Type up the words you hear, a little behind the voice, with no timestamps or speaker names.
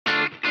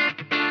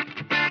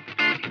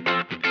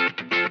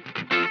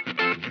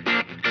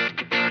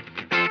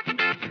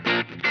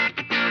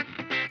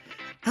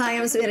Hi,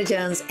 I'm Savannah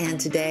Jones, and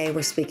today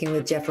we're speaking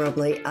with Jeff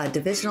Roblee, a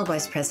Divisional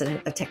Vice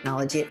President of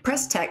Technology at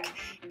Precitech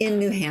in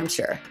New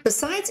Hampshire.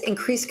 Besides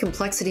increased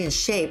complexity and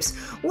shapes,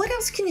 what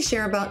else can you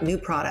share about new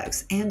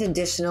products and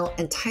additional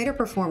and tighter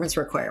performance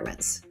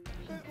requirements?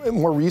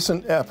 More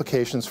recent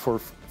applications for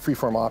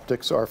freeform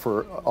optics are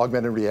for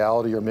augmented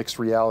reality or mixed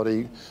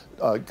reality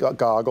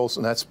goggles,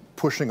 and that's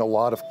pushing a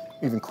lot of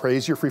even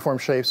crazier freeform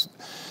shapes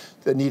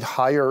that need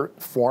higher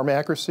form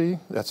accuracy.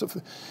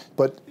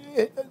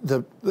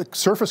 The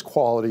surface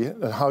quality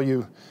and how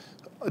you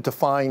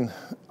define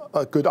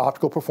a good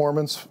optical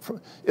performance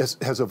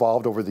has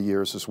evolved over the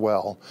years as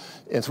well.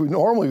 And so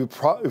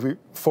we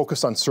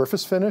focus on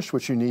surface finish,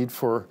 which you need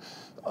for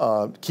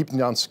keeping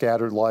down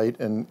scattered light,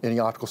 and any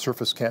optical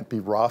surface can't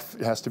be rough.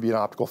 It has to be an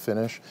optical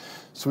finish.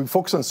 So we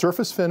focus on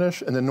surface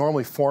finish and then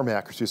normally form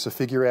accuracy, so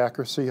figure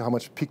accuracy, how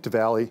much peak to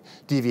valley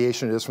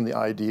deviation it is from the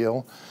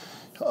ideal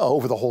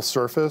over the whole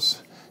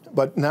surface.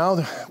 But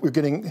now we're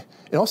getting,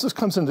 and also this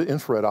comes into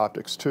infrared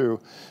optics too,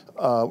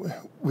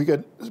 we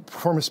get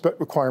performance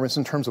requirements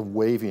in terms of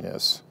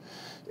waviness.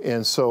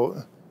 And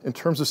so in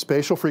terms of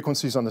spatial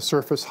frequencies on the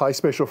surface, high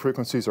spatial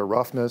frequencies are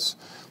roughness,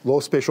 low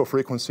spatial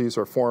frequencies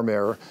are form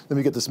error. Then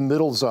we get this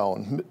middle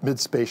zone,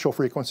 mid-spatial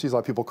frequencies, a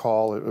lot of people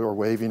call it, or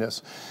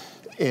waviness.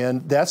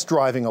 And that's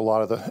driving a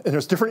lot of and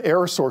there's different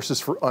error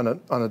sources on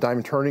a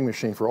diamond turning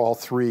machine for all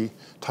three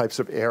types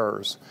of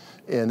errors.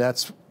 And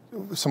that's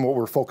some of what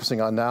we're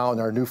focusing on now,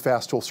 and our new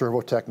fast tool servo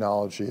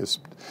technology is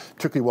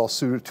particularly well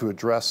suited to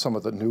address some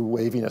of the new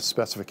waviness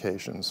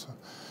specifications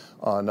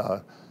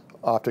on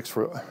optics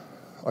for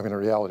augmented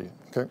reality.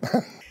 Okay.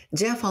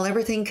 Jeff, while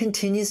everything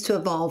continues to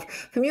evolve,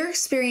 from your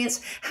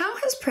experience, how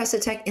has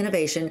Precitech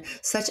innovation,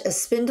 such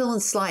as spindle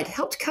and slide,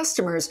 helped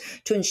customers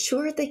to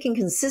ensure they can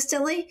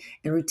consistently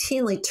and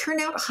routinely turn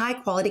out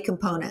high-quality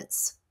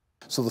components?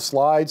 So the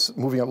slides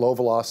moving at low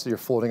velocity are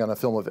floating on a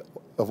film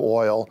of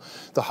oil.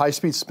 The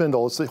high-speed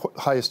spindle is the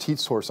highest heat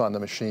source on the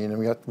machine, and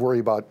we have to worry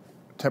about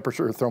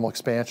temperature or thermal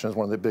expansion as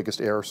one of the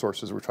biggest error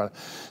sources we're trying to.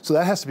 So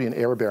that has to be an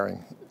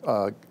air-bearing,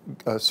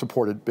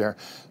 supported bearing.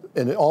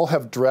 And they all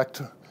have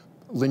direct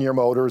linear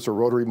motors or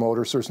rotary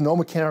motors. There's no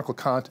mechanical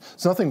content.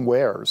 So nothing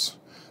wears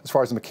as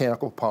far as the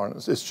mechanical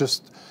components. It's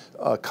just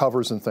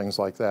covers and things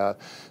like that.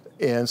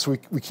 And so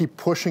we keep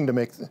pushing to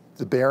make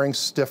the bearings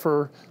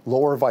stiffer,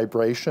 lower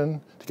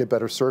vibration to get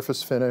better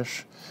surface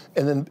finish,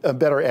 and then a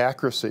better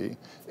accuracy.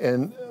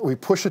 And we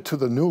push it to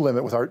the new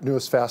limit with our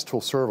newest fast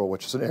tool servo,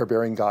 which is an air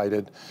bearing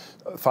guided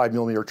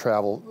 5mm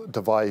travel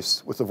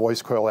device with a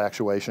voice coil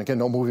actuation. Again,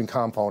 no moving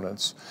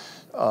components,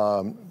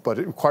 but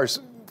it requires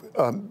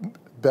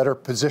better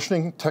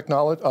positioning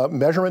technology,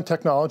 measurement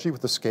technology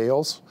with the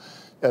scales,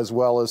 as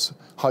well as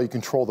how you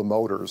control the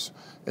motors.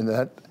 And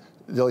that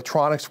the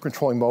electronics for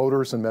controlling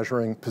motors and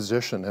measuring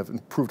position have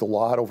improved a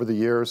lot over the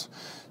years.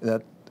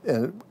 And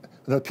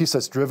another piece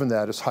that's driven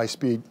that is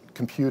high-speed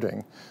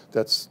computing.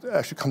 That's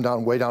actually come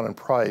down way down in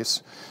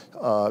price.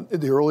 In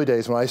the early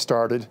days when I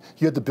started,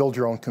 you had to build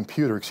your own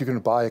computer because you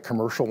couldn't buy a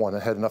commercial one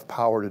that had enough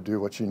power to do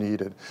what you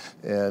needed.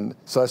 And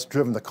so that's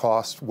driven the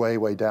cost way,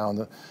 way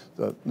down,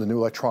 the new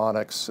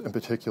electronics in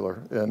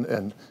particular,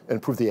 and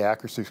improve the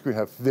accuracy. We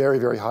have very,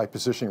 very high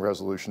positioning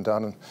resolution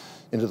down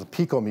into the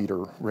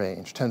picometer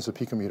range, tens of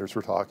picometers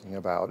we're talking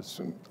about. It's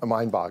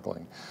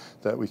mind-boggling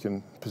that we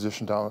can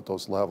position down at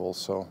those levels,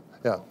 so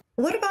yeah.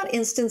 What about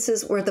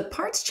instances where the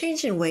parts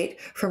change in weight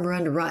from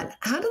run to run?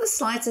 How do the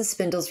slides and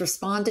spindles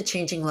respond to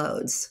changing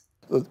loads?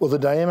 Well, the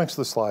dynamics of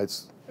the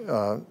slides,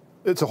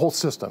 it's a whole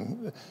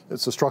system.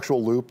 It's a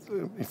structural loop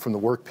from the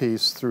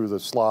workpiece through the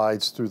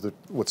slides, through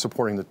what's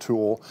supporting the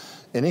tool.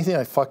 Anything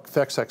that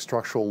affects that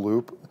structural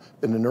loop,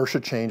 and inertia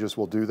changes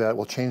will do that,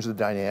 will change the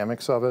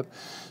dynamics of it.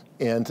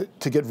 And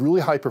to get really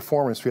high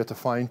performance, we have to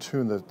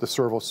fine-tune the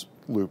servo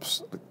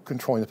loops,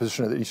 controlling the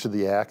position of each of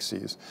the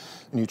axes.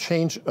 And you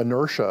change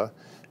inertia,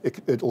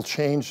 it'll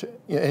change,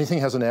 anything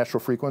has a natural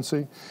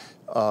frequency.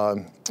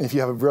 If you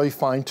have a really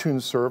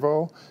fine-tuned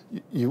servo,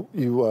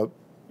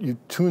 you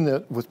tune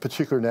it with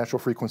particular natural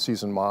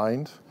frequencies in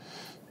mind.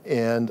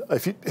 And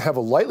if you have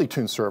a lightly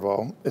tuned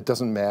servo, it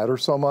doesn't matter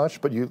so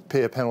much, but you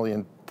pay a penalty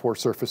in poor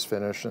surface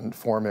finish and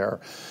form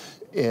error.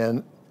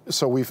 And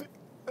so we've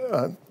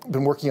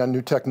been working on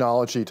new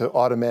technology to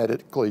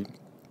automatically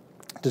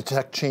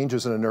detect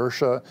changes in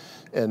inertia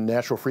and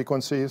natural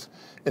frequencies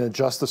and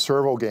adjust the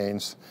servo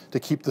gains to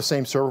keep the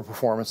same servo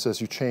performance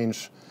as you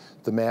change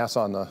the mass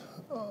on the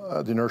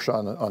inertia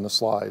on the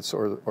slides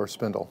or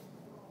spindle.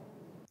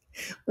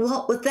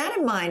 Well, with that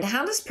in mind,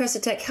 how does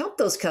Precitech help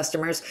those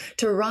customers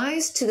to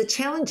rise to the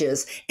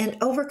challenges and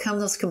overcome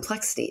those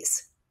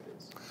complexities?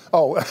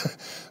 Oh,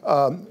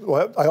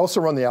 well, I also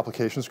run the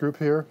applications group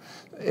here,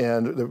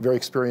 and a very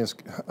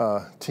experienced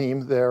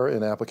team there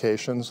in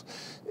applications,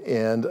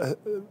 and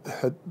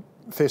had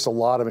faced a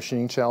lot of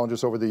machining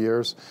challenges over the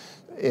years.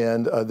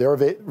 And they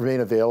remain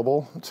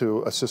available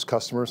to assist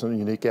customers in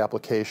unique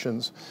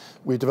applications.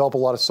 We develop a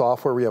lot of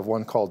software. We have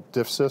one called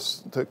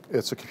DiffSys.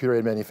 It's a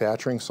computer-aided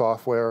manufacturing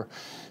software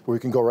where we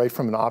can go right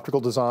from an optical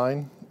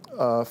design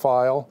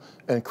file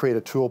and create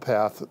a tool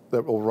path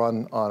that will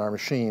run on our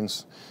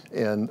machines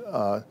and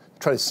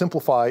try to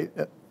simplify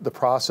the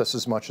process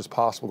as much as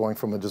possible, going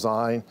from a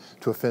design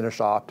to a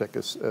finished optic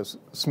as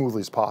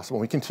smoothly as possible.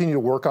 And we continue to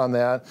work on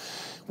that.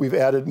 We've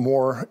added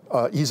more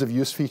ease of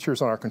use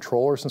features on our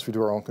controller since we do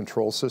our own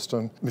control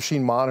system.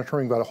 Machine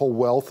monitoring, got a whole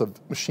wealth of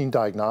machine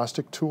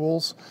diagnostic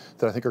tools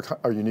that I think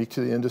are unique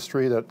to the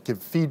industry that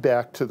give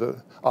feedback to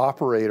the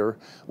operator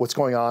what's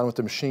going on with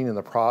the machine in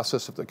the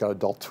process. If they've got a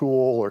dull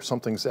tool or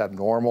something's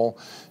abnormal,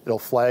 it'll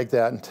flag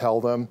that and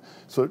tell them.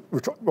 So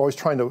we're always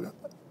trying to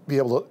be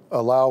able to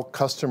allow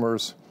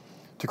customers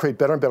to create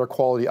better and better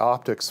quality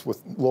optics with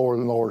lower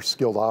and lower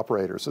skilled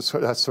operators.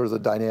 That's sort of the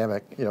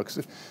dynamic, you know, 'cause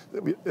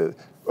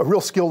a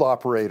real skilled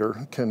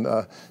operator can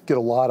get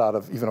a lot out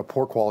of even a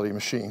poor quality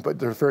machine, but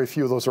there's very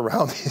few of those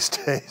around these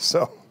days,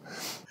 so.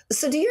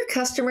 So do your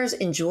customers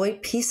enjoy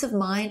peace of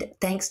mind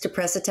thanks to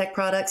Precitech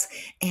products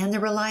and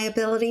the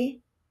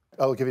reliability?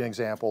 I'll give you an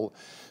example.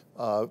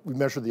 We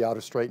measured the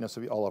outer straightness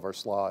of all of our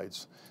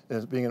slides. And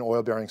as being an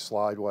oil-bearing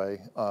slideway,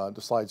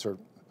 the slides are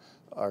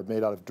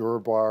made out of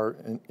Durabar,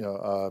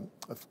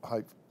 a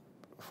high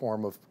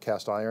form of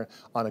cast iron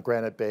on a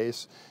granite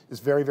base. Is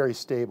very, very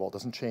stable. It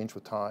doesn't change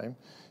with time.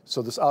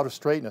 So this outer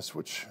straightness,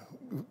 which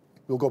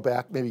we'll go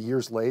back maybe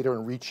years later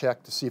and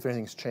recheck to see if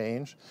anything's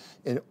changed,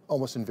 and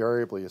almost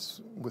invariably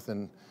it's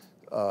within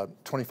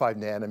 25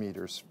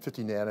 nanometers,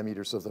 50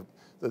 nanometers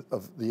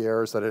of the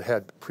errors that it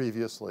had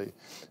previously.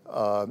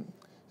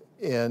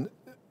 And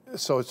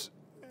so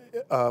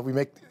we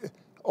make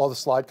all the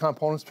slide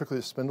components,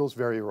 particularly the spindles,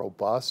 very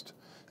robust.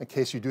 In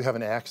case you do have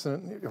an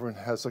accident, everyone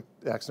has an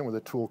accident where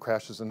the tool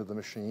crashes into the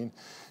machine.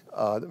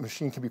 The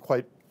machine can be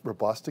quite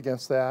robust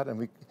against that,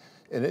 and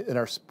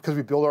because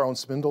we build our own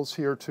spindles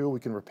here too, we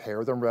can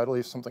repair them readily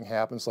if something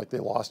happens, like they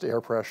lost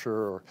air pressure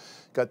or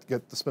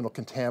get the spindle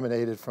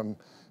contaminated from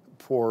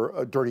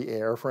poor dirty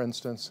air, for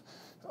instance.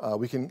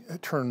 We can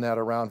turn that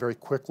around very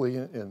quickly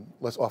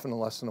often in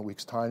less than a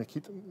week's time to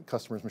keep the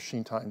customer's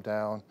machine time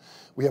down.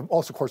 We have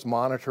also, of course,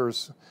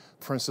 monitors.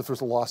 For instance, if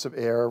there's a loss of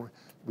air,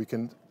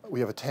 we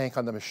have a tank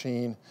on the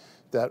machine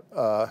that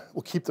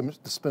will keep the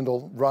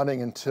spindle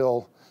running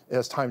until it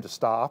has time to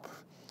stop,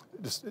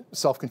 just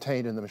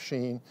self-contained in the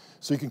machine.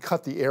 So you can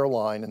cut the air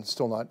line and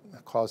still not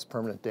cause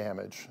permanent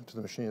damage to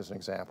the machine, as an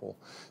example.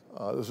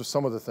 Those are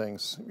some of the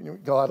things. You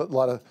got a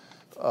lot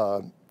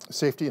of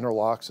safety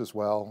interlocks as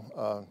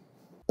well.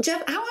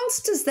 Jeff, how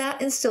else does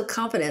that instill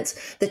confidence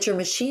that your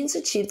machines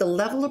achieve the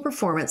level of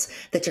performance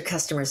that your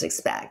customers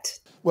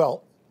expect?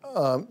 Well,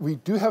 we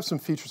do have some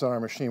features on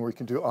our machine where we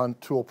can do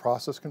on-tool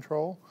process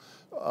control,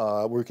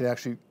 where we can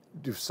actually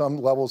do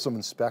some levels of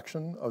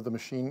inspection of the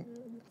machine,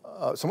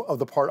 some of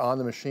the part on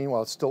the machine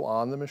while it's still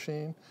on the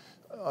machine,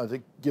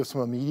 to give some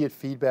immediate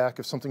feedback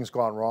if something's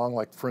gone wrong,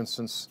 like, for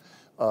instance,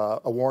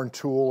 a worn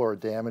tool or a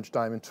damaged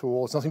diamond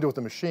tool. It's nothing to do with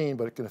the machine,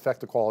 but it can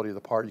affect the quality of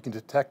the part. You can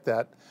detect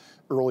that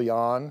early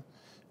on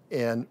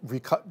and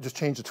just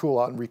change the tool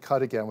out and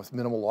recut again with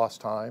minimal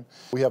lost time.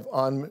 We have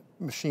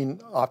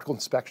on-machine optical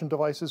inspection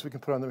devices we can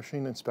put on the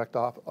machine, inspect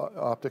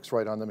optics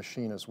right on the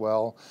machine as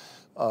well.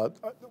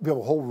 We have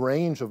a whole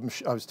range of,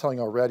 I was telling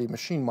already,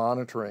 machine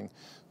monitoring,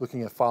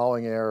 looking at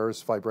fouling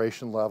errors,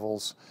 vibration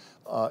levels,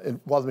 and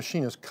while the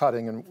machine is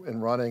cutting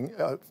and running,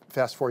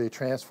 fast Fourier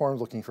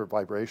transforms, looking for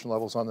vibration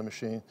levels on the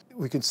machine.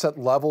 We can set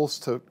levels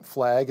to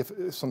flag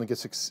if something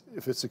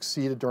if it's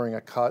exceeded during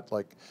a cut,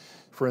 like,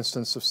 for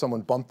instance, if someone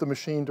bumped the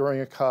machine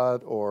during a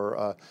cut,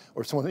 or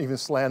someone even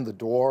slammed the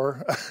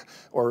door,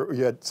 or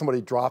you had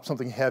somebody drop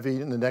something heavy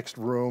in the next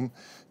room,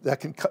 that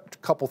can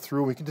couple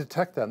through. We can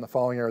detect that in the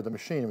fouling area of the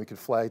machine, and we can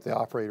flag the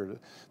operator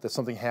that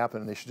something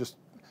happened, and they should just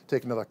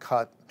take another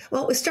cut.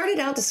 Well, we started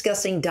out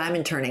discussing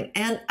diamond turning,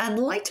 and I'd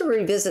like to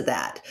revisit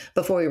that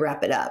before we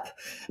wrap it up.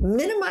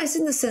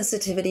 Minimizing the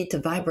sensitivity to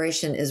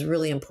vibration is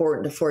really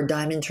important for a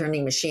diamond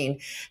turning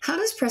machine. How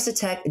does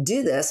Precitech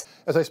do this?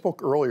 As I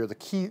spoke earlier, the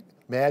key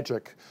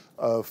magic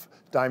of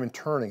diamond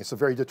turning, it's a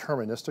very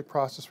deterministic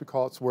process, we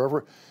call it. So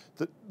wherever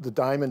the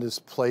diamond is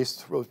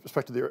placed with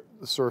respect to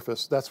the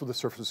surface, that's where the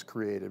surface is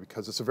created,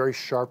 because it's a very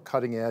sharp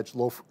cutting edge,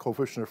 low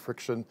coefficient of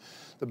friction.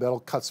 The metal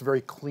cuts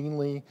very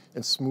cleanly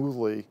and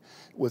smoothly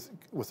with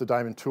the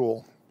diamond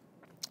tool.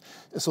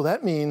 And so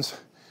that means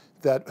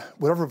that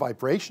whatever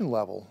vibration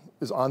level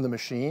is on the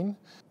machine,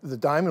 the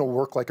diamond will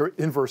work like an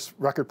inverse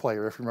record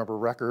player, if you remember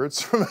records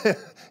from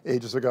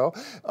ages ago.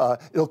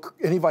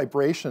 Any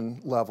vibration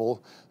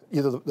level,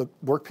 either the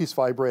workpiece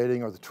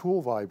vibrating or the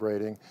tool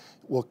vibrating,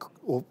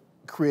 will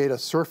create a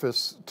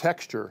surface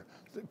texture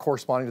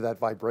corresponding to that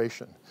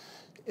vibration.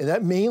 And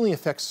that mainly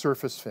affects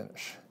surface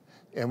finish.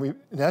 And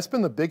that's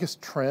been the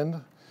biggest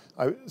trend,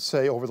 I would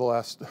say, over the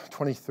last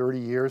 20, 30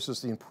 years,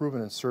 is the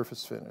improvement in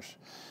surface finish.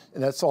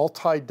 And that's all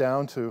tied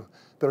down to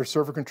better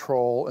servo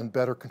control and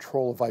better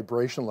control of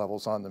vibration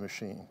levels on the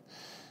machine.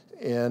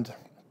 And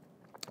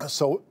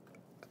so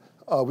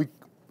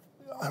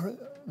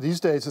these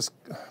days it's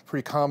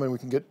pretty common. We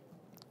can get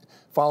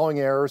fouling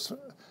errors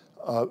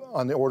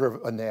on the order of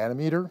a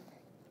nanometer.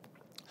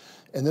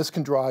 And this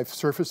can drive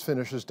surface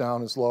finishes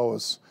down as low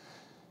as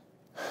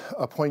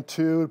 0.2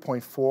 to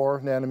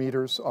 0.4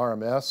 nanometers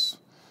RMS.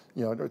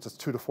 You know, it's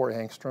 2 to 4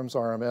 angstroms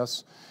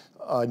RMS.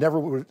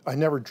 I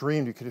never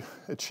dreamed you could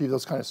achieve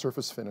those kind of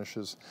surface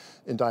finishes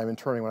in diamond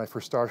turning when I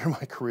first started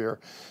my career.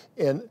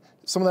 And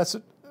some of that's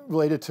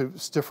related to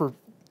stiffer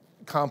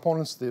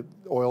components, the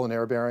oil and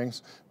air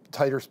bearings,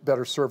 tighter,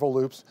 better servo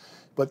loops.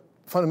 But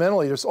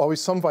fundamentally, there's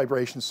always some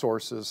vibration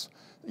sources,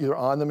 either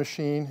on the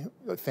machine,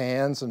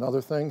 fans and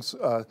other things.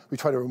 We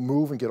try to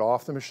remove and get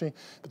off the machine.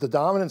 But the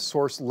dominant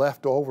source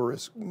left over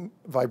is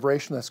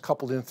vibration that's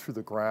coupled in through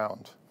the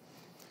ground.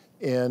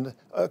 And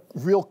a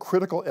real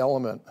critical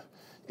element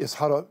is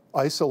how to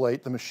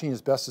isolate the machine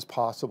as best as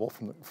possible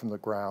from the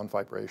ground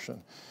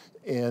vibration.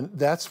 And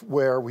that's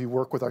where we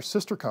work with our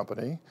sister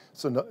company.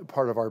 So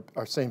part of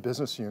our same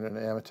business unit in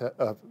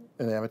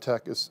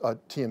Amatech is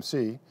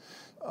TMC,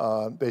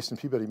 based in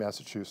Peabody,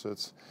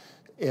 Massachusetts.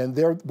 And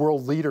they're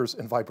world leaders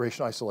in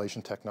vibration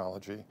isolation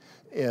technology.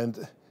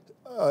 And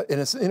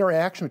it's an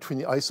interaction between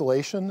the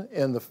isolation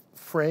and the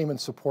frame and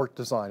support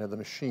design of the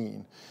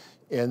machine.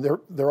 And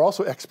they're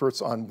also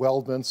experts on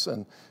weldments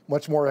and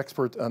much more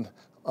expert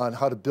on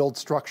how to build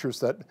structures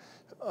that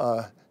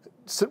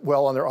sit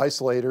well on their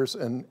isolators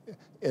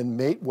and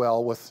mate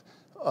well with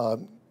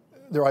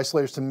their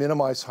isolators to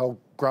minimize how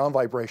ground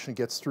vibration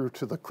gets through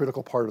to the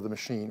critical part of the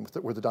machine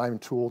where the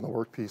diamond tool and the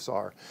workpiece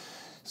are.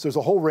 So there's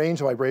a whole range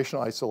of vibration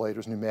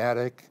isolators,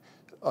 pneumatic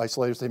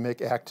isolators. They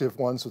make active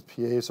ones with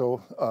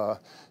piezo,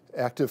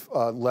 active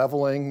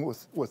leveling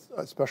with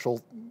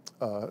special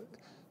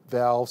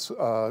valves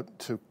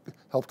to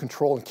help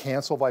control and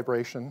cancel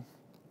vibration.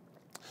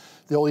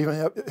 They'll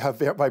even have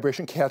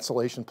vibration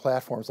cancellation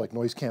platforms like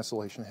noise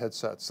cancellation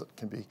headsets that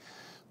can be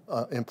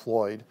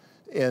employed.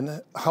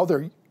 And how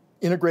they're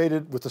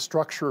integrated with the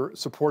structure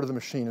support of the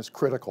machine is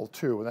critical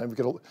too. And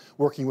then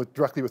working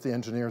directly with the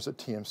engineers at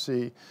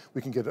TMC,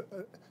 we can get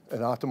an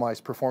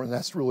optimized performance. And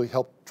that's really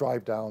helped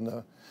drive down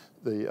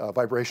the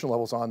vibration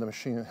levels on the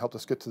machine and helped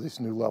us get to these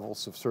new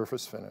levels of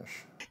surface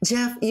finish.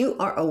 Jeff, you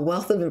are a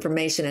wealth of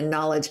information and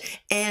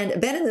knowledge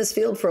and been in this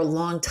field for a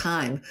long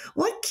time.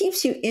 What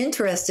keeps you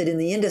interested in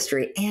the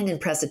industry and in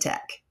Precitech?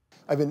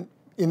 I've been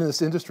in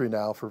this industry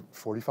now for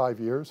 45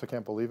 years, I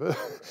can't believe it.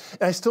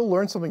 And I still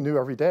learn something new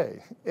every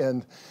day.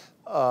 And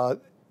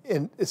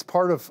it's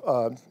part of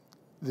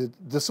the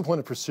discipline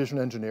of precision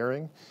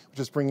engineering, which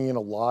is bringing in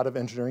a lot of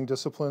engineering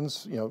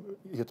disciplines. You know,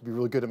 you have to be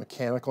really good at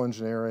mechanical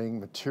engineering,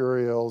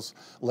 materials,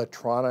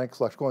 electronics,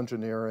 electrical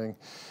engineering,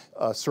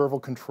 servo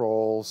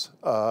controls,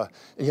 and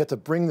you have to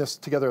bring this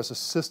together as a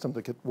system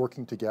to get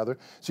working together.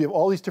 So you have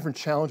all these different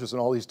challenges in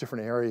all these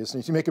different areas,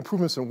 and if you make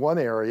improvements in one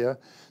area,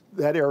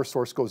 that error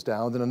source goes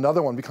down, then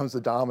another one becomes the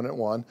dominant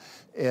one,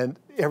 and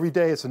every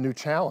day it's a new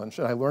challenge,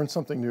 and I learn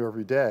something new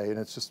every day, and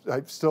it's just,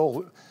 I'm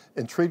still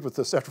intrigued with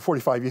this. After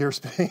 45 years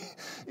being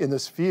in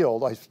this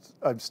field,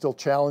 I'm still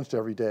challenged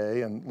every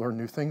day and learn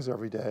new things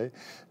every day,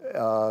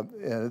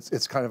 and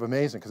it's kind of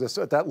amazing, because it's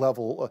at that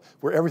level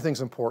where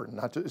everything's important,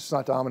 it's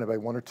not dominated by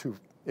one or two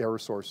error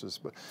sources,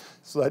 but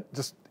so that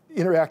just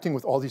interacting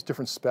with all these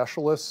different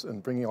specialists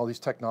and bringing all these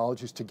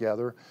technologies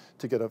together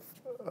to get a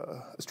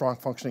strong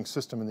functioning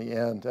system in the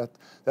end.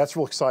 That's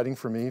real exciting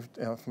for me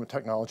from a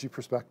technology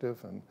perspective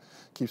and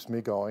keeps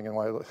me going and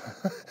why I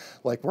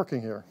like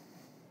working here.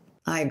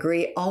 I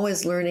agree.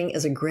 Always learning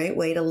is a great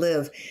way to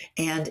live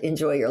and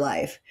enjoy your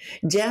life.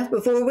 Jeff,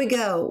 before we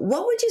go,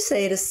 what would you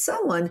say to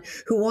someone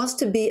who wants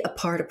to be a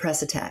part of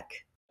Precitech?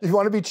 If you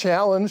want to be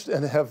challenged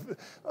and have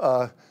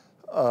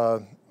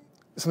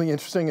something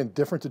interesting and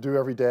different to do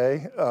every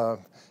day,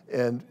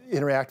 and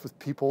interact with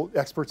people,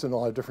 experts in a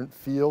lot of different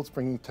fields,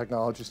 bringing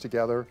technologies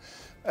together,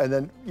 and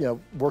then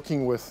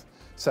working with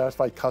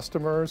satisfied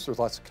customers. There's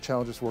lots of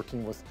challenges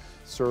working with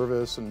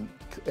service and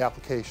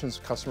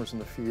applications, customers in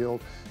the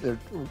field.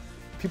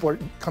 People are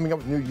coming up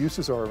with new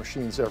uses of our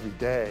machines every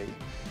day,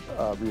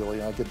 really,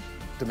 and I get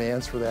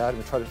demands for that, and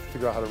we try to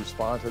figure out how to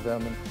respond to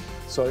them, and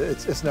so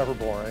it's never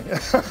boring.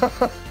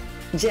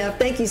 Jeff,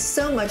 thank you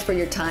so much for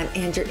your time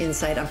and your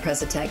insight on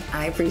Precitech.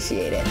 I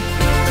appreciate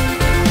it.